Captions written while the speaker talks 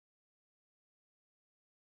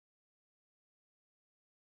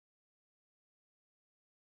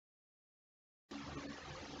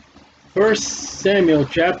First Samuel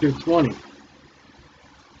chapter 20.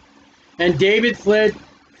 And David fled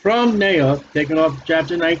from Naioth, taken off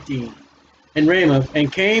chapter 19, and Ramoth,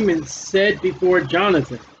 and came and said before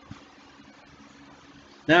Jonathan.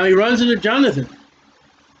 Now he runs into Jonathan.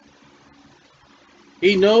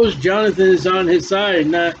 He knows Jonathan is on his side,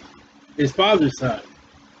 not his father's side.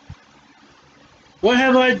 What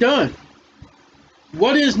have I done?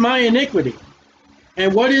 What is my iniquity?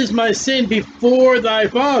 And what is my sin before thy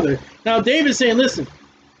father? Now David's saying, listen,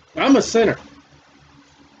 I'm a sinner.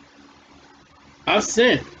 I've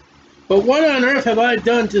sinned. But what on earth have I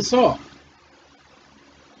done to Saul?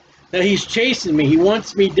 That he's chasing me. He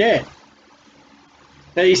wants me dead.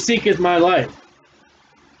 That he seeketh my life.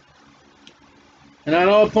 And on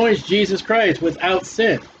all points, Jesus Christ without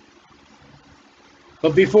sin.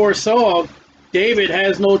 But before Saul, David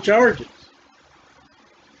has no charges.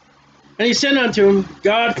 And he said unto him,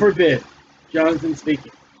 God forbid, Jonathan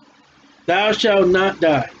speaking, thou shalt not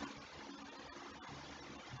die.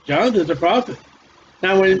 Jonathan's a prophet.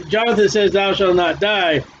 Now when Jonathan says thou shalt not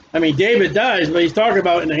die, I mean David dies, but he's talking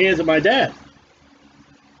about in the hands of my dad.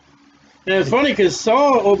 And it's funny because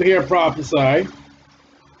Saul over here prophesied.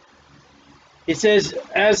 He says,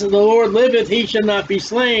 as the Lord liveth, he shall not be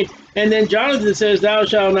slain. And then Jonathan says, thou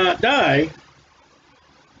shalt not die.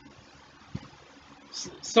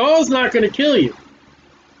 Saul's not going to kill you.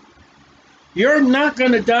 You're not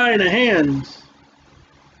going to die in the hands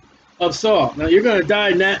of Saul. Now you're going to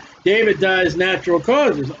die, David dies natural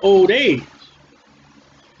causes, old age.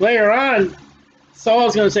 Later on,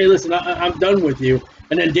 Saul's going to say, listen, I'm done with you.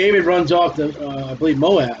 And then David runs off to, I believe,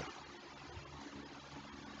 Moab.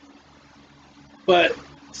 But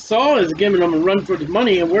Saul is giving them a run for the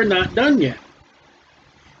money, and we're not done yet.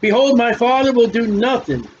 Behold, my father will do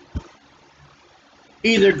nothing,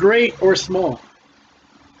 either great or small,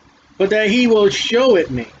 but that he will show it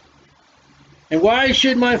me. And why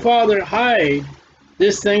should my father hide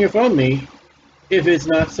this thing from me if it's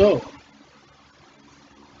not so?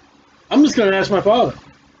 I'm just going to ask my father,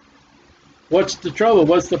 what's the trouble?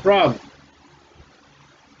 What's the problem?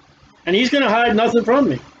 And he's going to hide nothing from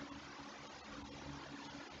me.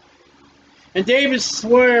 And David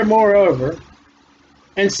swore moreover,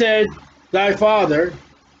 and said, thy father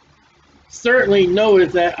certainly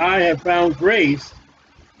knoweth that I have found grace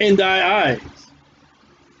in thy eyes.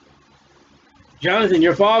 Jonathan,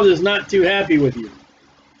 your father is not too happy with you.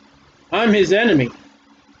 I'm his enemy,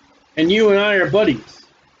 and you and I are buddies,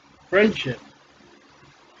 friendship.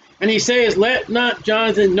 And he says, let not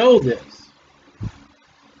Jonathan know this.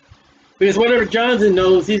 Because whatever Jonathan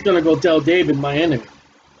knows, he's going to go tell David, my enemy.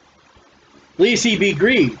 Least he be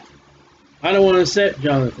grieved. I don't want to upset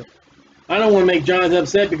Jonathan. I don't want to make Jonathan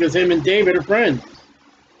upset because him and David are friends.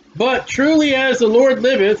 But truly as the Lord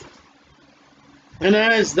liveth, and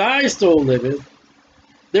as thy soul liveth,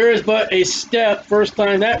 there is but a step, first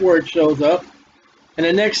time that word shows up, and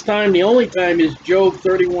the next time, the only time, is Job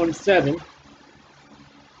 31:7. So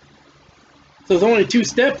there's only 2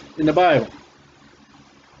 steps in the Bible.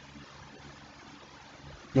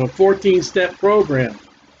 No 14-step program.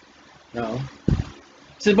 No. It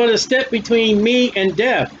says, but a step between me and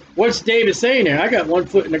death. What's David saying there? I got 1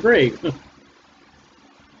 foot in the grave.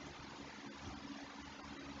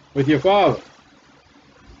 With your father.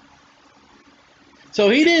 So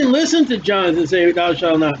he didn't listen to Jonathan say, thou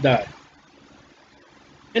shalt not die.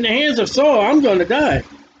 In the hands of Saul, I'm going to die.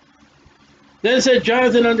 Then said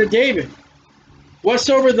Jonathan unto David,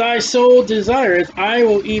 whatsoever thy soul desireth, I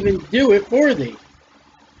will even do it for thee.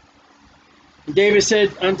 And David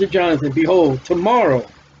said unto Jonathan, behold, tomorrow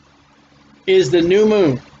is the new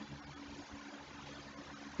moon.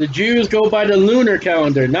 The Jews go by the lunar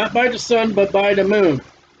calendar, not by the sun, but by the moon.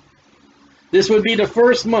 This would be the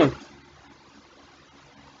 1st month.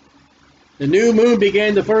 The new moon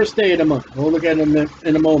began the 1st day of the month. We'll look at them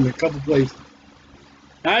in a moment, a couple places.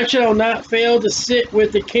 I shall not fail to sit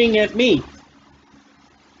with the king at meat.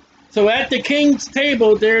 So at the king's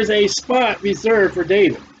table, there's a spot reserved for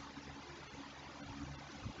David.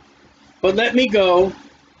 But let me go,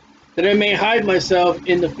 that I may hide myself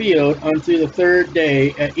in the field unto the 3rd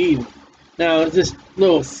day at even. Now, this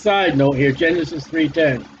little side note here, Genesis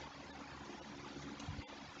 3:10.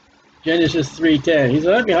 Genesis 3:10. He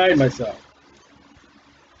said, let me hide myself.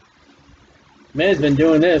 Man's been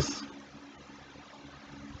doing this.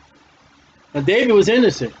 Now, David was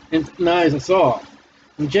innocent in the eyes of Saul.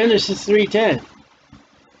 In Genesis 3:10.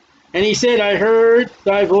 And he said, I heard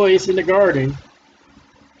thy voice in the garden,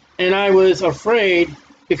 and I was afraid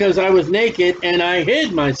because I was naked and I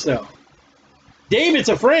hid myself. David's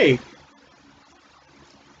afraid.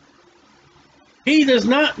 He does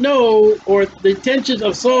not know, or the intentions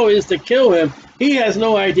of Saul is to kill him. He has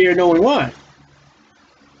no idea knowing why.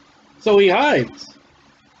 So he hides.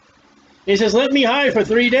 He says, let me hide for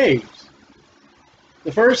 3 days.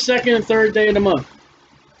 The first, second, and third day of the month.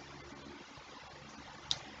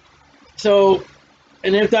 So,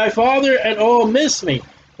 and if thy father at all miss me,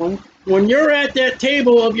 when you're at that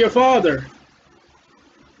table of your father,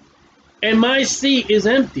 and my seat is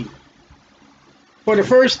empty, for the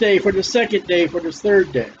first day, for the second day, for the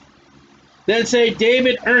third day, then say,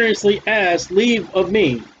 David earnestly asked leave of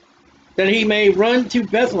me, that he may run to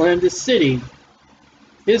Bethlehem, the city,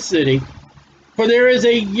 his city, for there is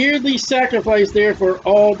a yearly sacrifice there for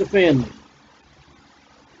all the family.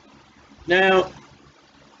 Now,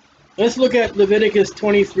 let's look at Leviticus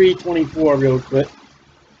 23:24 real quick.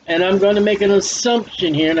 And I'm going to make an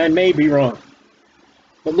assumption here, and I may be wrong.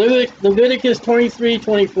 But Leviticus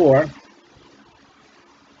 23:24.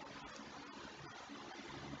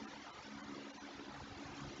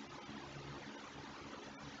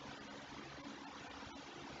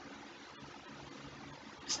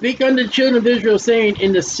 Speak unto the children of Israel, saying,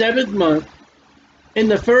 in the 7th month, in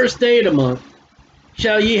the first day of the month,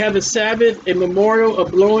 shall ye have a Sabbath, a memorial of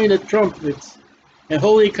blowing of trumpets, and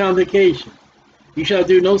holy convocation. You shall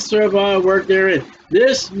do no servile work therein.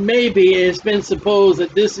 This maybe it has been supposed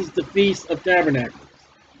that this is the Feast of Tabernacles.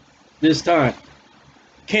 This time.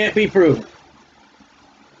 Can't be proven.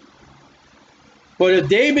 But if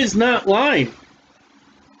David's not lying,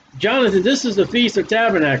 Jonathan, this is the Feast of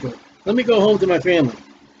Tabernacles. Let me go home to my family.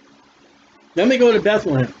 Let me go to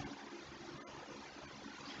Bethlehem.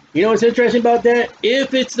 You know what's interesting about that?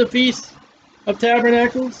 If it's the Feast of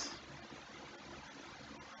Tabernacles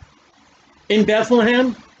in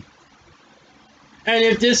Bethlehem, and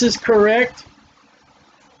if this is correct,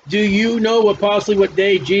 do you know what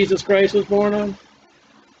day Jesus Christ was born on?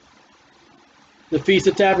 The Feast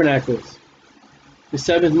of Tabernacles, the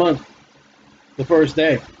 7th month, the first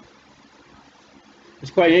day.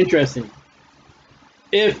 It's quite interesting.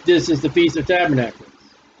 If this is the Feast of Tabernacles.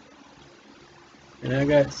 And I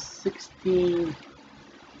got 16,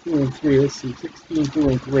 2 and 3. Let's see, 16, 2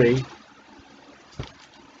 and 3.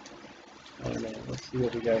 I don't know. Let's see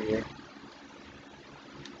what we got here.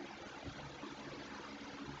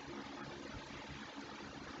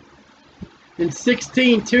 In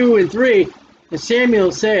 16, 2 and 3, and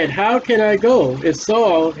Samuel said, how can I go? If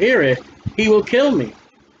Saul hear it, he will kill me.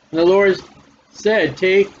 And the Lord said,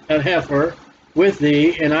 take a heifer with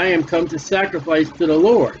thee, and I am come to sacrifice to the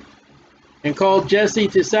Lord. And call Jesse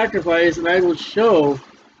to sacrifice, and I will show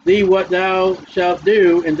thee what thou shalt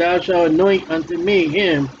do, and thou shalt anoint unto me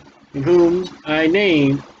him in whom I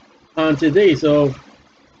name unto thee. So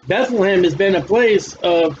Bethlehem has been a place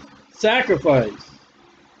of sacrifice.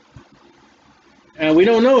 And we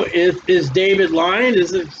don't know if is David lying.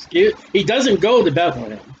 Is it excuse? He doesn't go to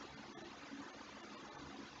Bethlehem.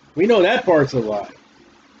 We know that part's a lie.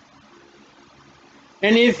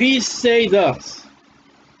 And if he say thus,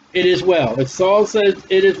 it is well. If Saul says,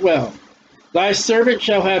 it is well. Thy servant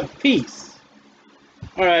shall have peace.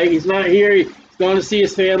 All right, he's not here. He's going to see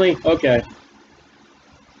his family. Okay.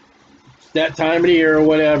 It's that time of the year or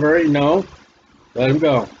whatever, you know. Let him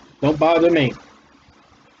go. Don't bother me.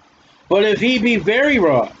 But if he be very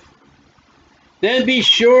wroth, then be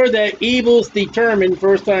sure that evil's determined,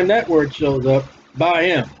 first time that word shows up, by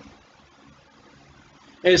him.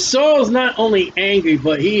 And Saul's not only angry,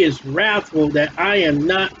 but he is wrathful that I am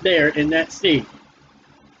not there in that seat.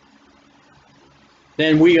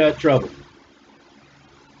 Then we got trouble.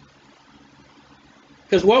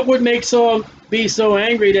 Because what would make Saul be so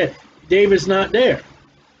angry that David's not there?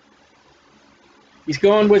 He's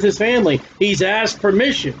gone with his family. He's asked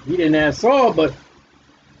permission. He didn't ask Saul, but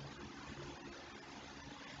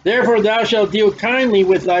therefore thou shalt deal kindly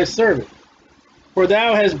with thy servant. For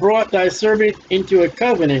thou hast brought thy servant into a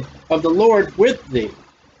covenant of the Lord with thee.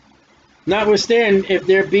 Notwithstanding, if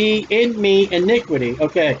there be in me iniquity.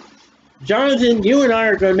 Okay, Jonathan, you and I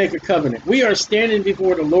are going to make a covenant. We are standing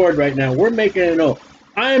before the Lord right now. We're making an oath.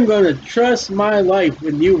 I am going to trust my life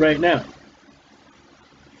with you right now.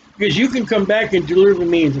 Because you can come back and deliver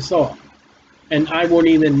me into Saul. And I won't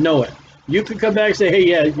even know it. You can come back and say, hey,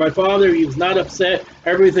 yeah, my father, he was not upset.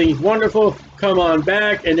 Everything's wonderful. Come on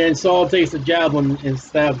back. And then Saul takes a javelin and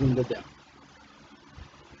stabs him to death.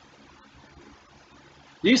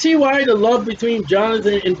 Do you see why the love between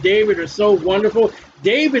Jonathan and David are so wonderful?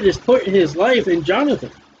 David is putting his life in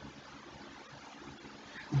Jonathan.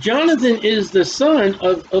 Jonathan is the son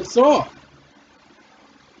of Saul.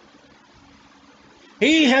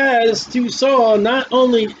 He has to Saul not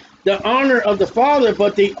only the honor of the father,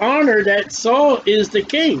 but the honor that Saul is the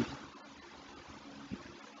king.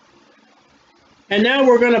 And now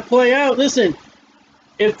we're going to play out. Listen,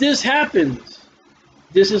 if this happens,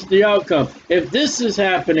 this is the outcome. If this is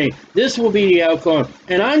happening, this will be the outcome.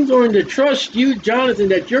 And I'm going to trust you, Jonathan,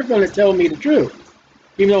 that you're going to tell me the truth,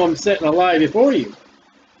 even though I'm setting a lie before you.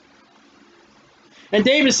 And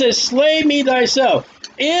David says, slay me thyself.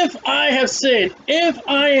 If I have sinned, if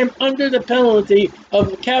I am under the penalty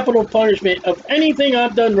of capital punishment of anything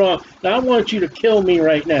I've done wrong, I want you to kill me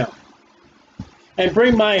right now. And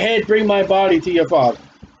bring my head, bring my body to your father.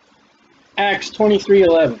 Acts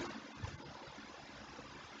 23:11.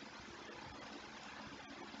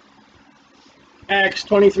 Acts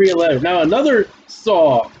 23:11. Now another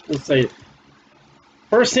Saul will say it.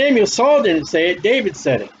 1 Samuel, Saul didn't say it, David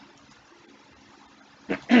said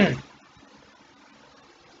it.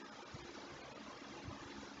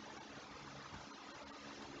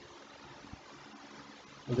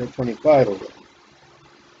 Was that 25 over?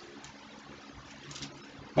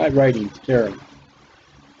 My writing's terrible.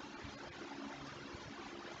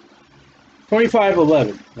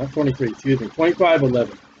 25:11, not 23, excuse me,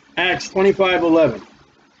 25:11. Acts 25:11.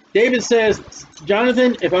 David says,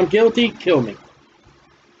 Jonathan, if I'm guilty, kill me.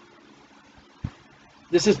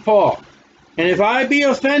 This is Paul. And if I be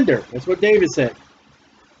offender, that's what David said,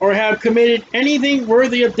 or have committed anything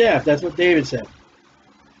worthy of death, that's what David said,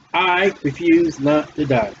 I refuse not to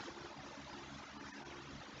die.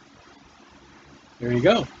 There you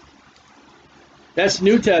go. That's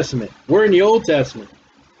New Testament. We're in the Old Testament.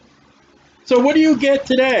 So what do you get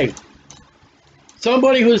today?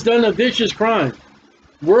 Somebody who's done a vicious crime,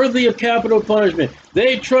 worthy of capital punishment.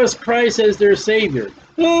 They trust Christ as their Savior.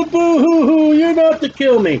 Oh, boo-hoo-hoo, you're not to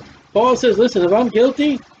kill me. Paul says, listen, if I'm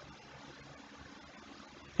guilty,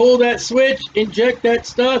 pull that switch, inject that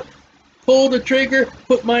stuff, pull the trigger,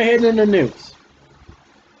 put my head in the noose.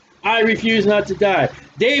 I refuse not to die.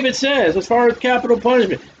 David says, as far as capital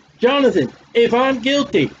punishment, Jonathan, if I'm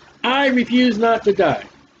guilty, I refuse not to die.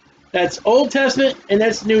 That's Old Testament and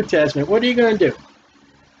that's New Testament. What are you going to do?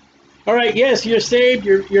 All right, yes, you're saved,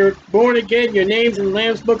 you're born again, your name's in the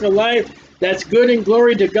Lamb's Book of Life. That's good and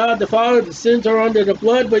glory to God the Father. The sins are under the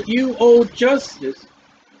blood, but you owe justice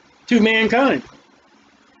to mankind.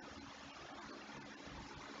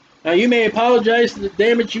 Now, you may apologize for the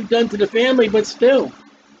damage you've done to the family, but still,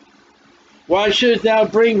 why shouldst thou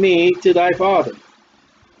bring me to thy father?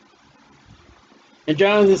 And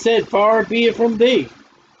Jonathan said, far be it from thee.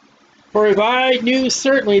 For if I knew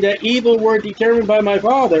certainly that evil were determined by my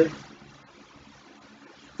father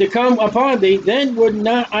to come upon thee, then would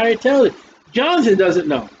not I tell it. Jonathan doesn't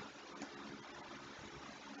know.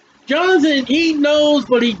 Jonathan, he knows,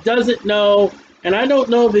 but he doesn't know. And I don't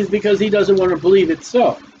know if it's because he doesn't want to believe it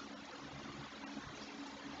so.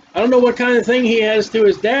 I don't know what kind of thing he has to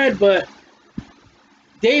his dad, but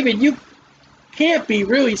David, you can't be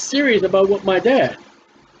really serious about what my dad.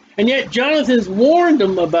 And yet Jonathan's warned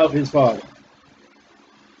him about his father.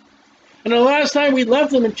 And the last time we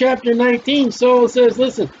left him in chapter 19, Saul says,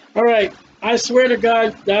 listen, all right, I swear to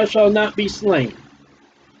God, thou shalt not be slain.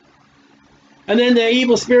 And then the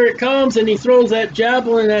evil spirit comes and he throws that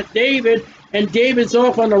javelin at David, and David's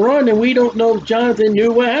off on the run, and we don't know if Jonathan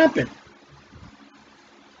knew what happened.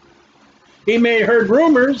 He may have heard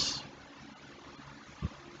rumors.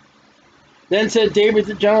 Then said David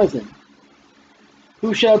to Jonathan,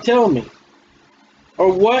 who shall tell me?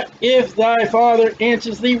 Or what if thy father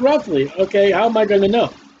answers thee roughly? Okay, how am I going to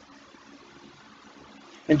know?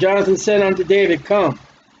 And Jonathan said unto David, come,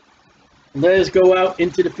 and let us go out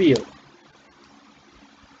into the field.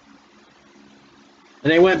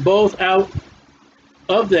 And they went both out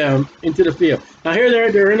of them into the field. Now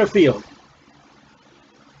here they're in a field.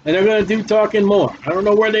 And they're going to do talking more. I don't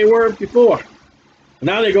know where they were before.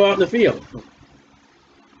 Now they go out in the field.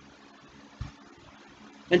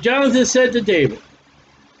 And Jonathan said to David,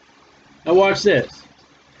 now watch this.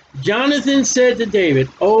 Jonathan said to David,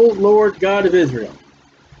 O Lord God of Israel.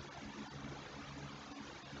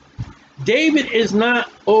 David is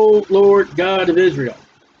not, O Lord God of Israel.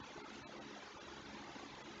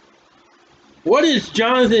 What is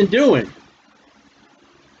Jonathan doing?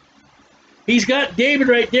 He's got David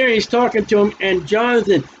right there, and he's talking to him, and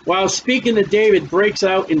Jonathan, while speaking to David, breaks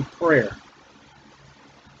out in prayer.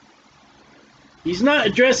 He's not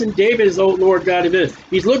addressing David as, O Lord God of Israel.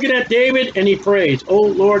 He's looking at David, and he prays, O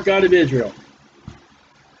Lord God of Israel,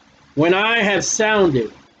 when I have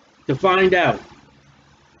sounded to find out,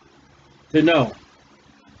 to know,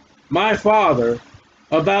 my father,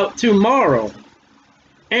 about tomorrow,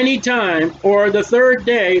 anytime, or the third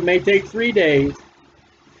day, may take 3 days,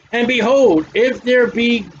 and behold, if there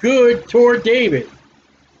be good toward David,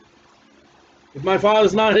 if my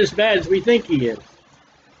father's not as bad as we think he is,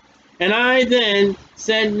 And I then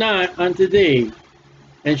send not unto thee,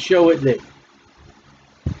 and show it thee.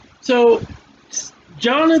 So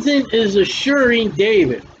Jonathan is assuring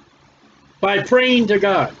David by praying to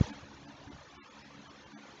God.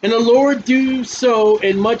 And the Lord do so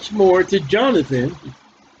and much more to Jonathan.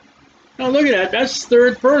 Now look at that. That's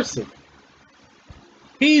third person.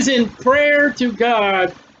 He's in prayer to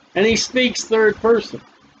God and he speaks third person.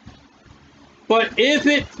 But if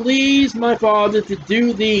it please my father to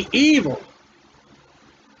do thee evil.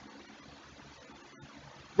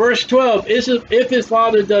 Verse 12, if his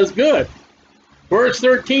father does good. Verse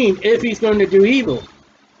 13, if he's going to do evil.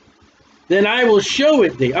 Then I will show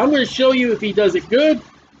it thee. I'm going to show you if he does it good,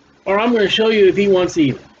 or I'm going to show you if he wants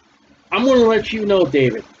evil. I'm going to let you know,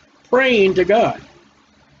 David, praying to God.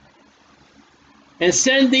 And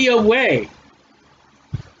send thee away.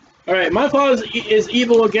 All right, my father is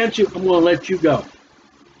evil against you. I'm going to let you go.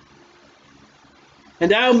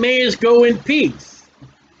 And thou mayest go in peace,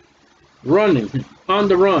 running on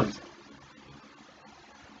the run.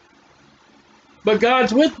 But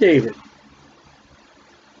God's with David.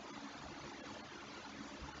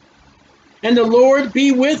 And the Lord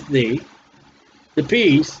be with thee, the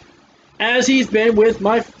peace, as he's been with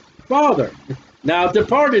my father, now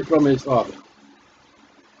departed from his father.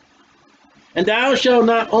 And thou shalt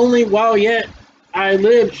not only while yet I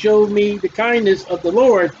live show me the kindness of the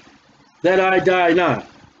Lord, that I die not.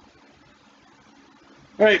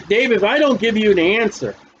 All right, David, if I don't give you an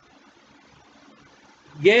answer,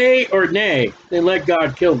 yea or nay, then let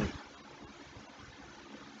God kill me.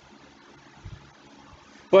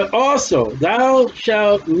 But also, thou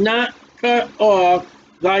shalt not cut off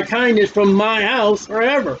thy kindness from my house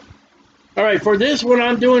forever. All right, for this, what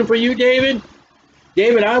I'm doing for you, David,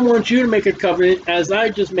 I want you to make a covenant as I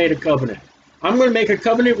just made a covenant. I'm going to make a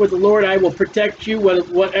covenant with the Lord. I will protect you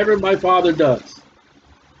whatever my father does.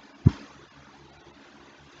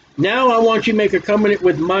 Now I want you to make a covenant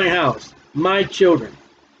with my house, my children.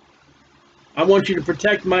 I want you to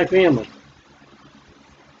protect my family.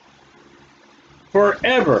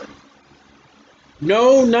 Forever.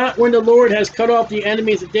 No, not when the Lord has cut off the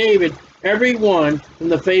enemies of David, every one from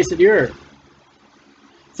the face of the earth.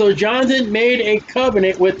 So Jonathan made a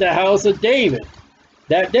covenant with the house of David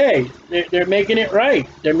that day. They're making it right.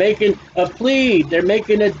 They're making a plea. They're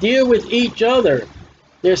making a deal with each other.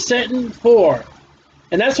 They're setting forth.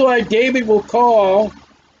 And that's why David will call,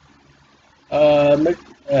 I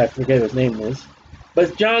forget what his name was,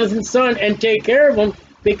 but Jonathan's son, and take care of him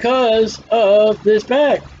because of this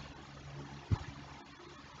pact.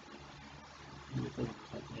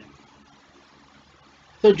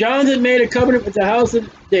 So Jonathan made a covenant with the house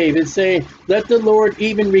of David, saying, let the Lord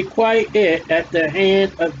even requite it at the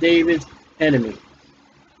hand of David's enemy.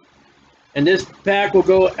 And this pact will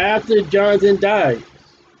go after Jonathan dies.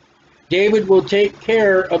 David will take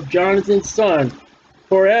care of Jonathan's son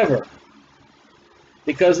forever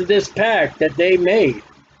because of this pact that they made.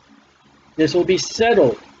 This will be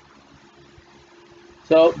settled.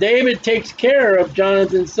 So David takes care of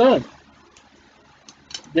Jonathan's son.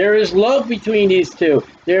 There is love between these two.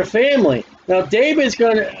 They're family. Now David's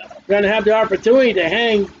going to have the opportunity to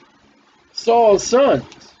hang Saul's sons,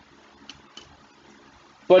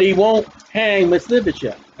 but he won't hang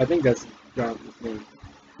Mephibosheth. I think that's Jonathan's name,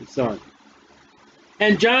 his son.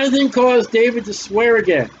 And Jonathan caused David to swear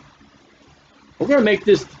again. We're going to make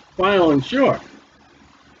this final and short.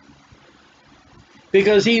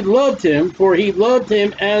 Because he loved him, for he loved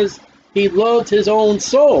him as he loved his own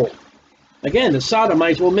soul. Again, the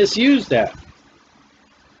Sodomites will misuse that.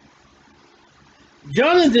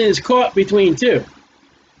 Jonathan is caught between two.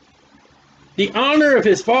 The honor of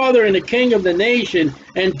his father and the king of the nation,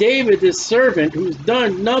 and David, his servant, who's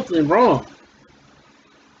done nothing wrong.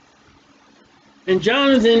 And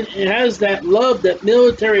Jonathan has that love, that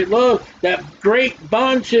military love, that great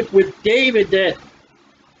bondship with David that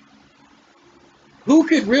who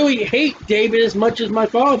could really hate David as much as my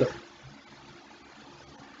father?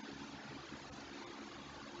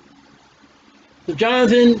 So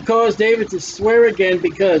Jonathan caused David to swear again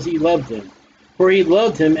because he loved him. For he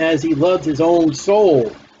loved him as he loved his own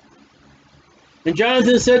soul. And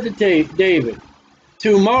Jonathan said to David,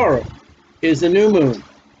 tomorrow is the new moon,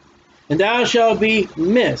 and thou shalt be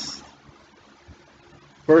missed.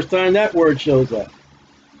 First time that word shows up.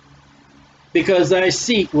 Because thy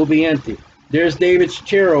seat will be empty. There's David's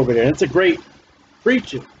chair over there. That's a great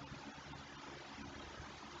preacher.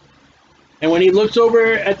 And when he looks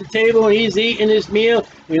over at the table and he's eating his meal,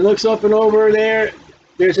 and he looks up and over there,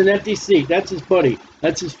 there's an empty seat. That's his buddy.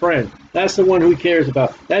 That's his friend. That's the one who he cares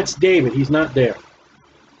about. That's David. He's not there.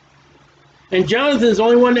 And Jonathan's the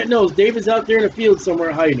only one that knows. David's out there in the field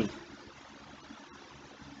somewhere hiding.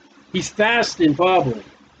 He's fasting probably.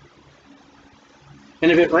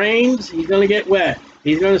 And if it rains, he's going to get wet.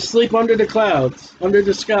 He's going to sleep under the clouds, under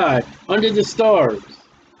the sky, under the stars.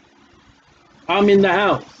 I'm in the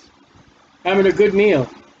house, having a good meal.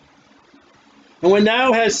 And when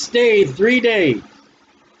thou hast stayed 3 days,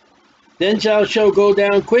 then thou shalt go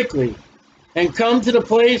down quickly, and come to the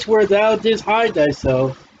place where thou didst hide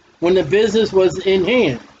thyself, when the business was in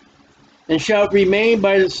hand, and shalt remain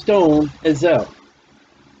by the stone Ezel.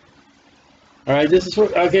 All right, this is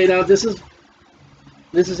okay. Now this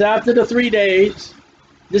is after the 3 days.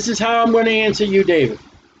 This is how I'm going to answer you, David.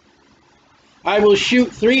 I will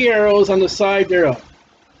shoot 3 arrows on the side thereof,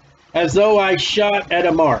 as though I shot at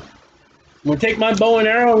a mark. I'm going to take my bow and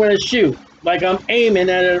arrow. I'm going to shoot like I'm aiming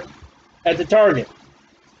at the target.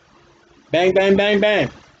 Bang, bang, bang, bang.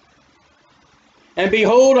 And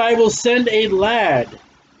behold, I will send a lad.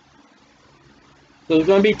 So there's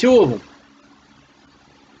going to be 2 of them.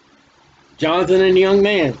 Jonathan and the young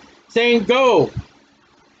man, saying, go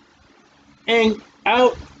and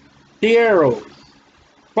out the arrows.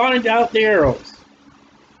 Find out the arrows.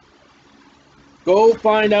 Go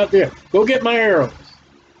find out there. Go get my arrows.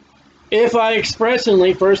 If I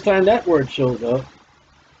expressly, first time that word shows up,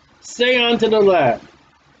 say unto the lad.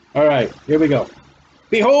 All right, here we go.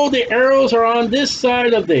 Behold, the arrows are on this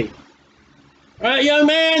side of thee. All right, young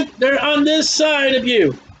man, they're on this side of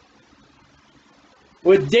you.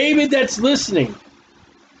 With David that's listening,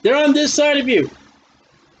 they're on this side of you.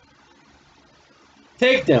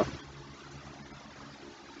 Take them.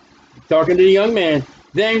 Talking to the young man.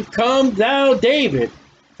 Then come thou, David,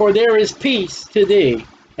 for there is peace to thee,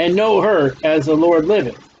 and no hurt, as the Lord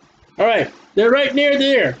liveth. All right, they're right near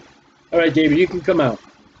there. All right, David, you can come out.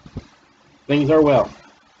 Things are well.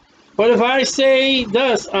 But if I say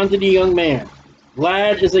thus unto the young man,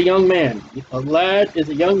 lad is a young man. A lad is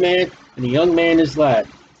a young man, and a young man is lad.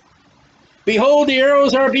 Behold, the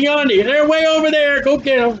arrows are beyond thee. They're way over there. Go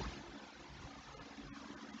get them.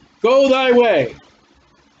 Go thy way,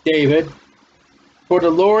 David, for the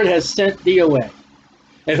Lord has sent thee away.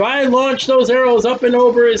 If I launch those arrows up and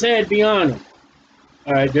over his head beyond him,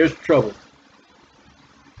 all right, there's trouble.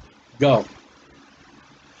 Go.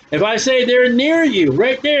 If I say they're near you,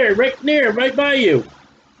 right there, right near, right by you,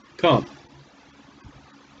 come.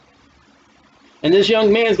 And this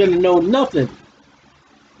young man's going to know nothing.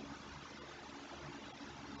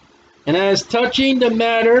 And as touching the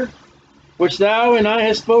matter which thou and I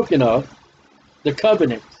have spoken of, the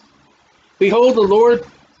covenant, behold, the Lord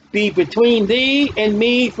be between thee and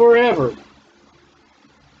me forever.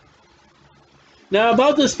 Now,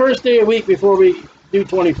 about this first day of the week before we do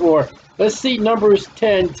 24, let's see Numbers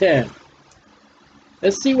 10:10.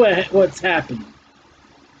 Let's see what's happened.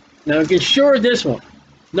 Now, we can sure this one.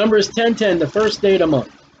 Numbers 10:10, the first day of the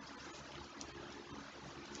month.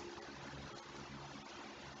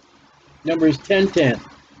 Numbers 10:10.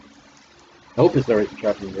 I hope it's the right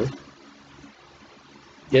chapter here.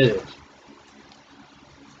 Yeah, it is.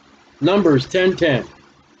 Numbers 10:10.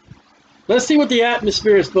 Let's see what the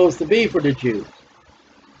atmosphere is supposed to be for the Jews.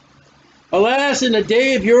 Alas, in the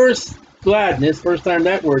day of your gladness, first time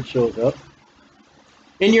that word shows up,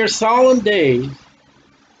 in your solemn days,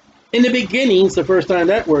 in the beginnings, the first time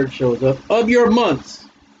that word shows up, of your months,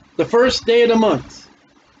 the first day of the month,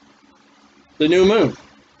 the new moon,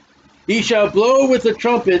 ye shall blow with the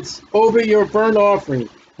trumpets over your burnt offering,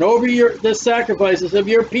 and over the sacrifices of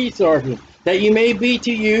your peace offering, that you may be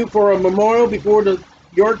to you for a memorial before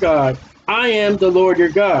your God. I am the Lord your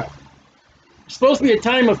God. It's supposed to be a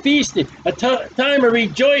time of feasting, a time of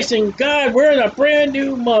rejoicing. God, we're in a brand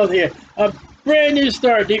new month here, a brand new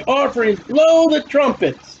start. The offerings, blow the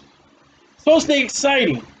trumpets. It's supposed to be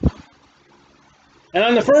exciting. And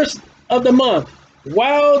on the first of the month,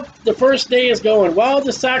 while the first day is going, while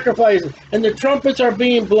the sacrifices and the trumpets are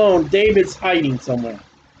being blown, David's hiding somewhere.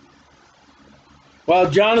 While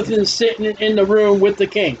Jonathan's sitting in the room with the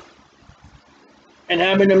king and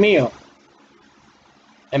having a meal.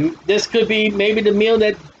 And this could be maybe the meal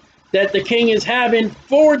that the king is having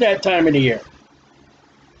for that time of the year.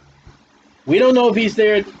 We don't know if he's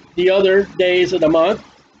there the other days of the month.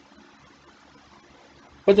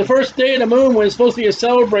 But the first day of the moon, when it's supposed to be a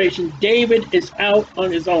celebration, David is out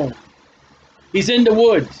on his own. He's in the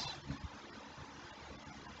woods.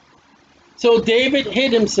 So David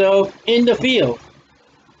hid himself in the field.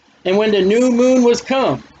 And when the new moon was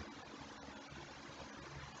come,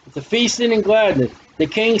 with the feasting and gladness, the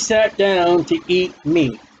king sat down to eat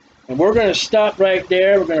meat. And we're going to stop right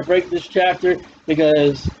there. We're going to break this chapter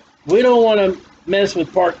because we don't want to mess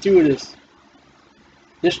with part 2 of this.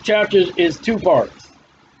 This chapter is 2 parts.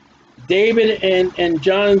 David and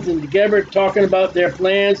Jonathan together talking about their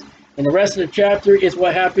plans And the rest of the chapter is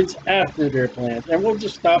what happens after their plans. And we'll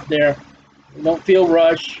just stop there. Don't feel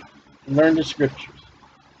rushed and learn the scriptures.